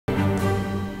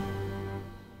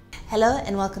Hello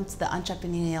and welcome to the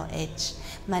Entrepreneurial Edge.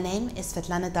 My name is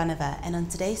Svetlana Donova, and on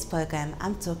today's program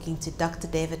I'm talking to Dr.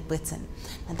 David Britton.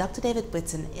 Now, Dr. David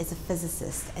Britton is a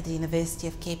physicist at the University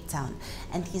of Cape Town,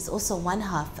 and he's also one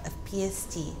half of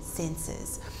PST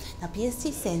Sensors. Now, PST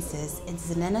Sensors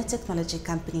is a nanotechnology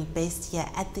company based here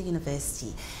at the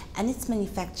university, and it's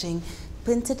manufacturing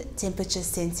printed temperature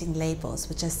sensing labels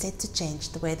which are set to change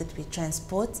the way that we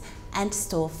transport and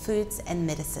store foods and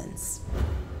medicines.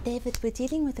 David, we're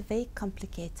dealing with a very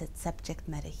complicated subject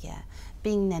matter here,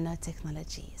 being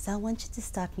nanotechnology. So I want you to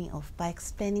start me off by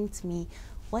explaining to me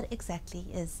what exactly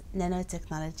is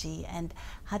nanotechnology and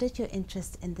how did your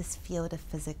interest in this field of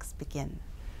physics begin?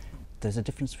 There's a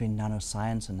difference between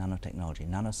nanoscience and nanotechnology.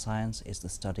 Nanoscience is the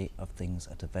study of things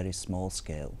at a very small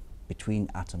scale between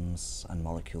atoms and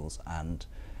molecules and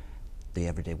the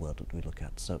everyday world that we look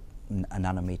at. So a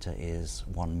nanometer is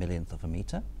 1/1,000,000th of a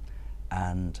meter.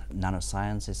 And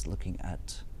nanoscience is looking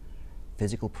at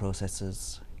physical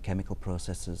processes, chemical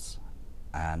processes,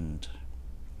 and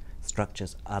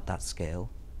structures at that scale.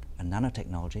 And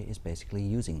nanotechnology is basically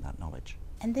using that knowledge.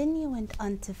 And then you went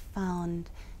on to found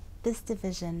this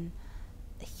division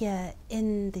here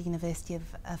in the University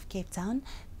of Cape Town,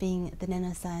 being the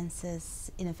Nanosciences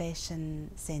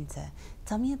Innovation Center.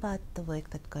 Tell me about the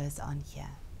work that goes on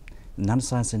here. The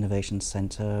Nanoscience Innovation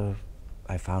Center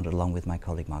I founded along with my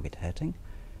colleague Margit Harting.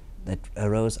 That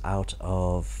arose out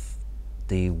of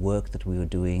the work that we were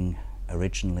doing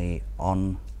originally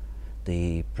on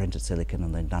the printed silicon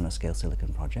and the nanoscale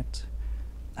silicon project.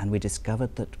 And we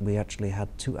discovered that we actually had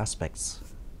two aspects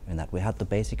in that. We had the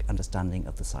basic understanding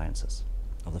of the sciences,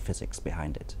 of the physics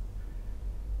behind it.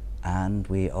 And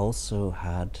we also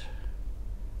had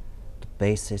the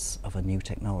basis of a new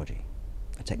technology,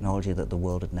 a technology that the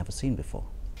world had never seen before.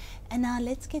 And now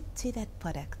let's get to that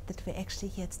product that we're actually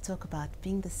here to talk about,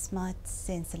 being the smart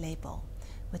sensor label,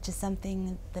 which is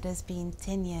something that has been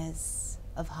 10 years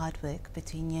of hard work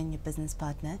between you and your business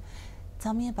partner.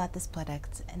 Tell me about this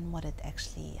product and what it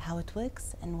actually, how it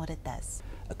works and what it does.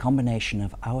 A combination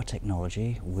of our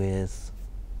technology with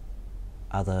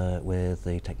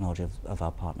the technology of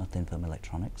our partner Thin Film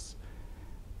Electronics,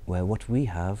 where what we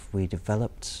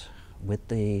developed with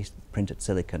the printed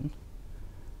silicon.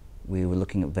 We were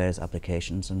looking at various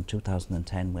applications. In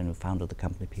 2010, when we founded the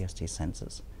company PST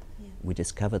Sensors, we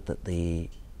discovered that the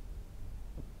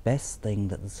best thing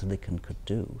that the silicon could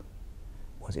do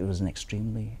was it was an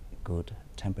extremely good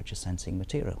temperature sensing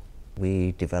material.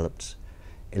 We developed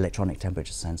electronic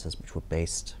temperature sensors which were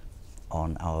based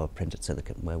on our printed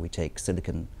silicon, where we take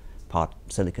silicon,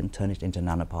 turn it into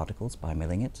nanoparticles by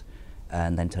milling it,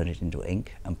 and then turn it into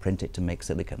ink and print it to make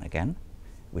silicon again,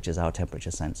 which is our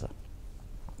temperature sensor.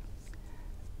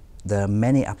 There are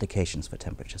many applications for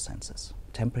temperature sensors.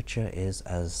 Temperature is,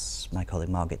 as my colleague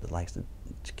Margit likes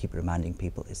to keep reminding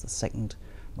people, is the second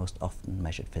most often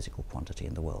measured physical quantity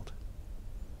in the world.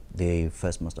 The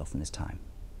first most often is time.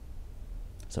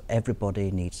 So everybody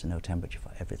needs to know temperature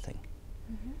for everything.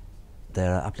 Mm-hmm.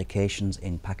 There are applications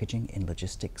in packaging, in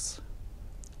logistics,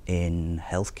 in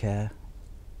healthcare,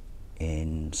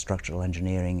 in structural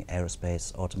engineering,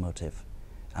 aerospace, automotive.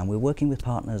 And we're working with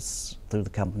partners through the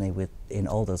company in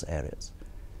all those areas.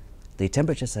 The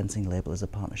temperature sensing label is a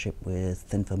partnership with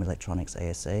Thin Film Electronics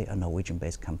ASA, a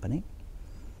Norwegian-based company.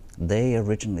 They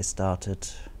originally started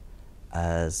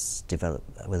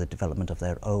with the development of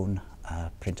their own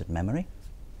printed memory.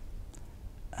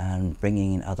 And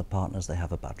bringing in other partners, they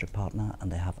have a battery partner,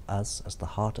 and they have us as the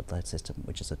heart of that system,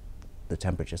 which is the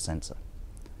temperature sensor.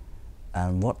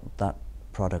 And what that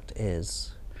product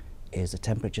is a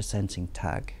temperature sensing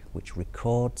tag which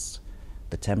records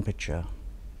the temperature,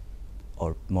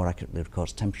 or more accurately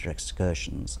records temperature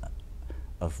excursions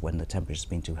of when the temperature has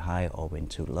been too high or been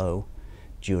too low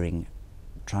during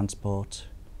transport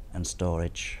and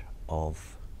storage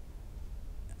of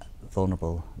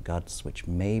vulnerable goods, which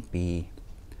may be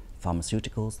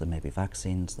pharmaceuticals, there may be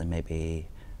vaccines, there may be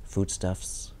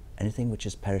foodstuffs, anything which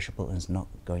is perishable and is not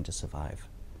going to survive.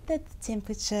 The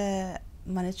temperature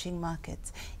monitoring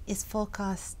market is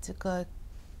forecast to go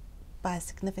by a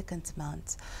significant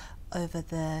amount over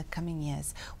the coming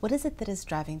years. What is it that is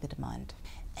driving the demand?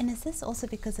 And is this also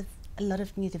because of a lot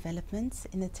of new developments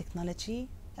in the technology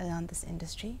around this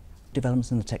industry?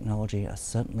 Developments in the technology are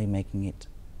certainly making it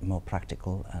more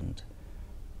practical and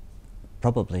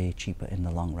probably cheaper in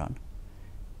the long run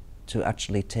to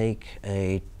actually take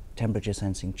a temperature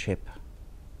sensing chip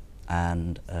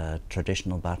and a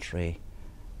traditional battery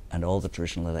and all the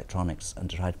traditional electronics and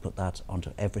to try to put that onto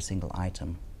every single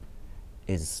item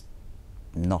is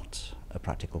not a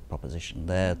practical proposition.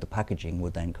 The packaging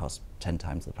would then cost 10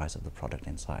 times the price of the product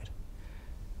inside.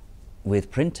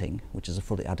 With printing, which is a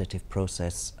fully additive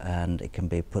process, and it can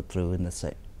be put through in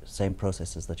the same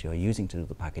processes that you're using to do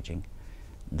the packaging,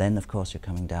 then of course you're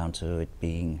coming down to it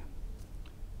being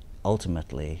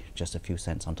ultimately just a few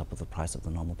cents on top of the price of the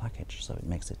normal package. So it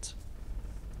makes it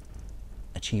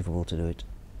achievable to do it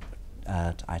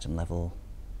at item level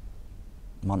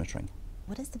monitoring.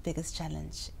 What is the biggest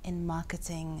challenge in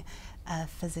marketing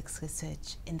physics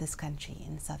research in this country,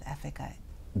 in South Africa?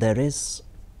 There is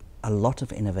a lot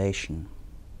of innovation,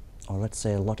 or let's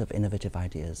say a lot of innovative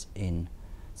ideas in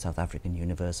South African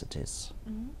universities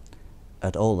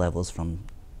at all levels,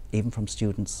 even from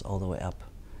students all the way up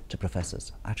to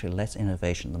professors. Actually, less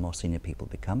innovation the more senior people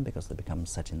become, because they become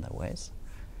set in their ways.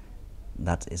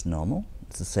 That is normal.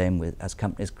 It's the same with as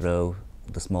companies grow,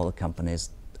 the smaller companies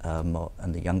more,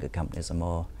 and the younger companies are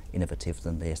more innovative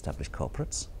than the established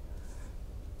corporates.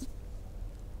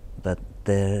 But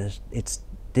it's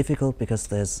difficult because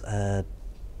there's a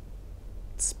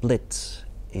split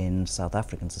in South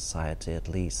African society, at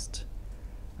least,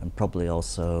 and probably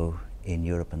also in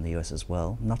Europe and the US as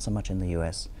well, not so much in the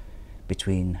US,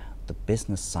 between the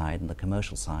business side and the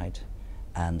commercial side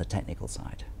and the technical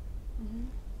side,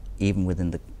 even within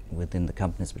the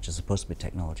companies which are supposed to be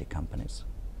technology companies.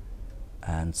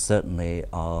 And certainly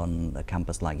on a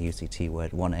campus like UCT, where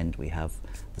at one end we have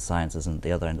the sciences and at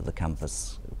the other end of the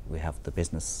campus we have the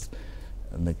business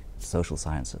and the social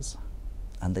sciences,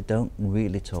 and they don't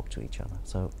really talk to each other.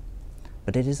 So,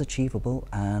 but it is achievable,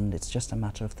 and it's just a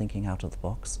matter of thinking out of the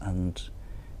box and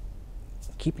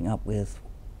keeping up with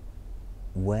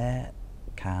where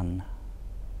can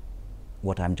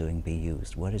what I'm doing be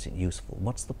used, where is it useful,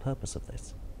 what's the purpose of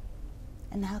this?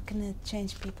 And how can it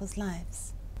change people's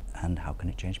lives? And how can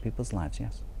it change people's lives,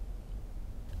 yes.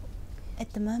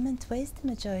 At the moment, where's the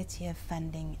majority of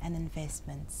funding and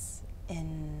investments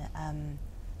in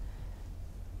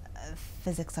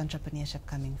physics entrepreneurship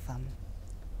coming from?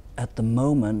 At the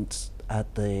moment,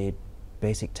 at the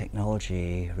basic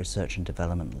technology research and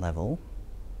development level,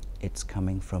 it's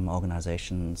coming from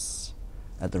organizations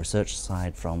at the research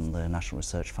side from the National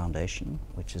Research Foundation,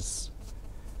 which is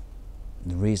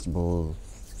reasonable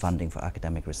funding for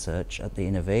academic research. At the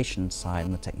innovation side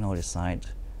and the technology side,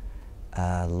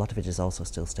 a lot of it is also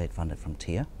still state funded from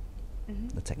TIA,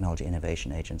 the Technology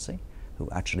Innovation Agency, who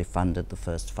actually funded the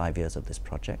first 5 years of this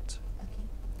project. Okay.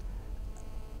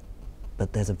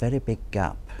 But there's a very big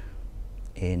gap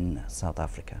in South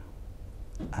Africa,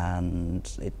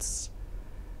 and it's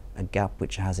a gap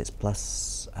which has its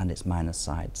plus and its minus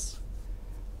sides.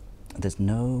 There's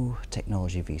no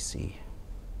technology VC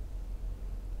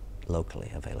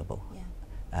locally available. Yeah.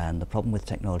 And the problem with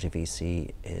technology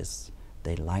VC is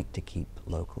they like to keep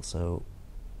local. So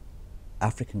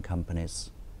African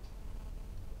companies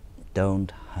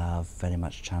don't have very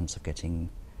much chance of getting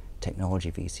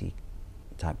technology VC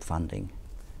type funding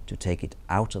to take it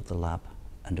out of the lab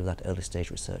and do that early stage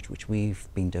research, which we've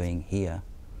been doing here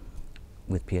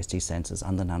with PST Sensors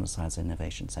and the Nanoscience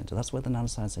Innovation Center. That's where the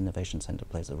Nanoscience Innovation Center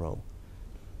plays a role.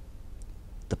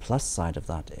 The plus side of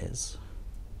that is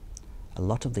a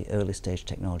lot of the early stage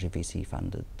technology VC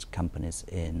funded companies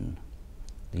in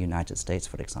the United States,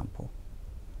 for example,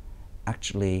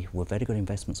 actually were very good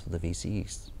investments for the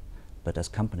VCs, but as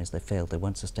companies they failed. They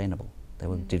weren't sustainable. They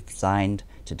were designed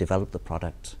to develop the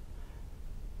product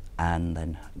and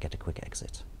then get a quick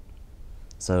exit.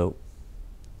 So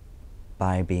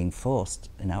by being forced,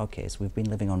 in our case, we've been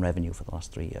living on revenue for the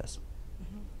last 3 years.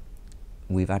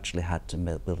 We've actually had to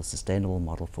build a sustainable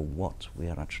model for what we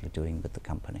are actually doing with the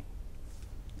company.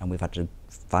 And we've had to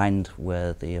find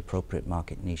where the appropriate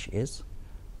market niche is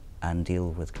and deal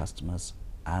with customers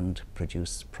and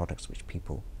produce products which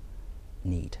people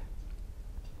need.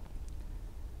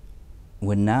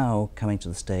 We're now coming to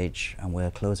the stage, and we're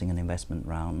closing an investment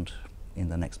round in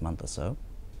the next month or so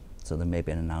there may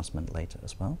be an announcement later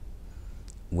as well,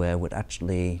 where we're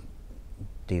actually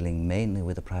dealing mainly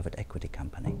with a private equity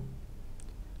company.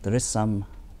 There is some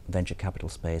venture capital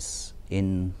space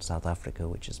in South Africa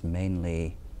which is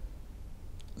mainly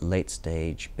late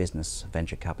stage business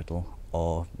venture capital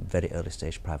or very early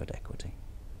stage private equity.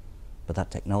 But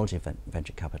that technology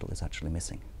venture capital is actually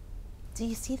missing. Do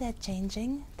you see that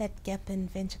changing, that gap in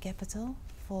venture capital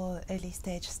for early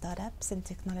stage startups and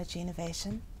technology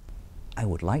innovation? I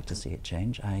would like to see it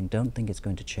change. I don't think it's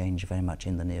going to change very much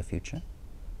in the near future.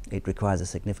 It requires a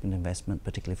significant investment,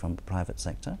 particularly from the private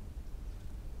sector.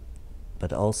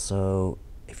 But also,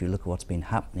 if you look at what's been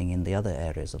happening in the other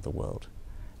areas of the world,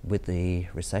 with the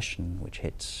recession which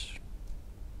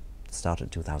started in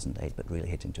 2008 but really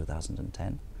hit in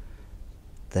 2010,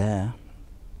 there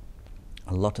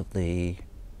a lot of the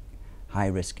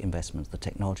high-risk investments, the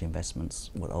technology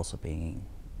investments, were also being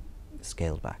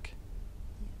scaled back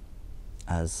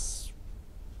as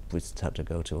we start to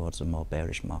go towards a more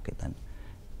bearish market. Then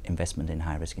investment in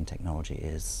high-risk in technology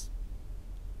is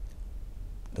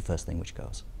the first thing which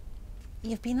goes.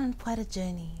 You've been on quite a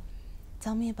journey.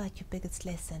 Tell me about your biggest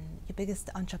lesson, your biggest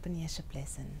entrepreneurship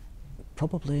lesson.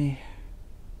 Probably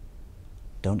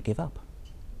don't give up.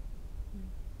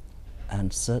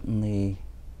 And certainly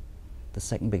the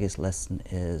second biggest lesson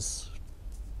is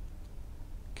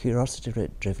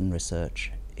curiosity-driven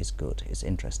research is good, it's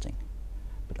interesting,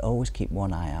 but always keep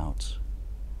one eye out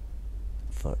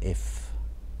for if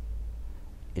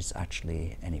it's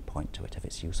actually any point to it, if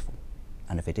it's useful.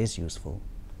 And if it is useful,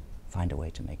 find a way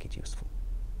to make it useful.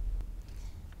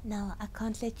 Now, I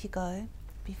can't let you go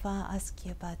before I ask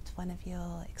you about one of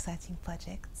your exciting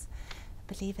projects.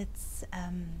 I believe it's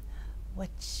what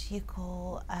you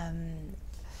call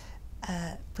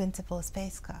Printable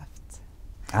Spacecraft.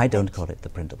 I don't call it the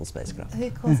Printable Spacecraft.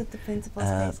 Who calls it the Printable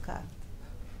Spacecraft?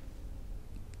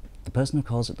 The person who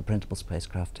calls it the Printable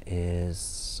Spacecraft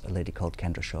is a lady called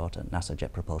Kendra Short at NASA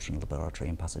Jet Propulsion Laboratory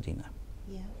in Pasadena.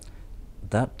 Yeah.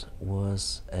 That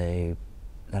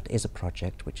is a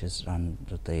project which is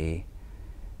under the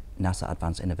NASA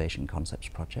Advanced Innovation Concepts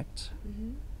Project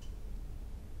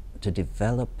to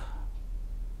develop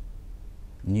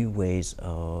new ways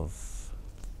of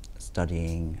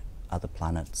studying other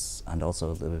planets and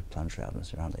also the planetary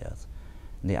atmosphere around the Earth.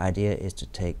 And the idea is to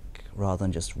take, rather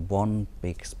than just one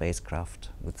big spacecraft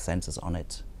with sensors on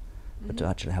it, but to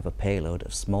actually have a payload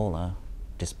of smaller,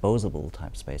 disposable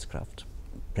type spacecraft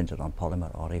printed on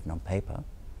polymer or even on paper,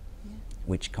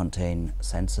 which contain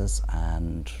sensors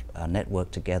and are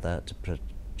networked together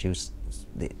to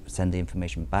send the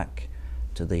information back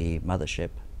to the mothership.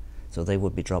 So they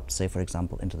would be dropped, say for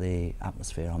example, into the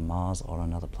atmosphere on Mars or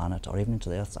another planet, or even into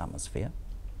the Earth's atmosphere.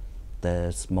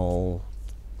 They're small,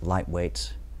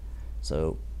 lightweight,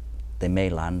 so they may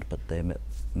land, but they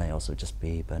may also just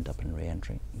be burnt up in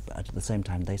re-entry. But at the same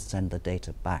time, they send the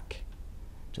data back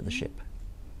to the ship.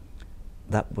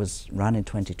 That ran in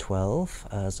 2012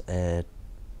 as a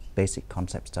basic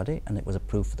concept study, and it was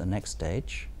approved for the next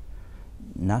stage.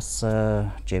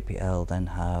 NASA, JPL then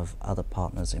have other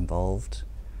partners involved.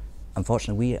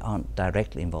 Unfortunately, we aren't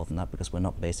directly involved in that because we're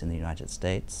not based in the United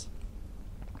States.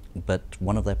 But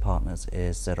one of their partners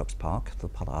is Xerox PARC, the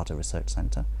Palo Alto Research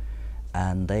Center,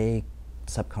 and they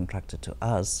subcontracted to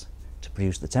us to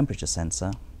produce the temperature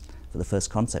sensor for the first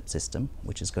concept system,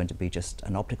 which is going to be just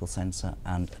an optical sensor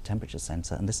and a temperature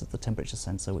sensor. And this is the temperature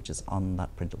sensor which is on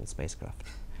that printable spacecraft.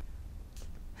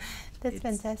 That's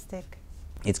fantastic.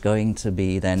 It's going to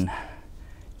be then,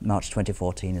 March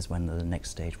 2014 is when the next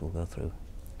stage will go through.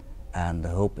 And the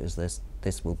hope is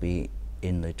this will be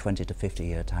in the 20 to 50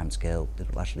 year time scale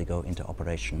that will actually go into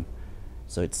operation.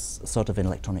 So it's sort of an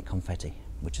electronic confetti,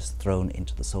 which is thrown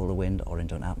into the solar wind or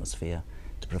into an atmosphere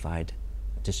to provide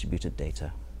distributed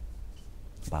data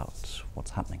about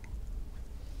what's happening.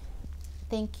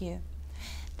 Thank you.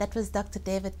 That was Dr.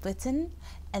 David Britton,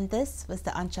 and this was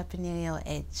The Entrepreneurial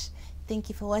Edge. Thank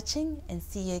you for watching, and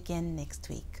see you again next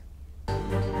week.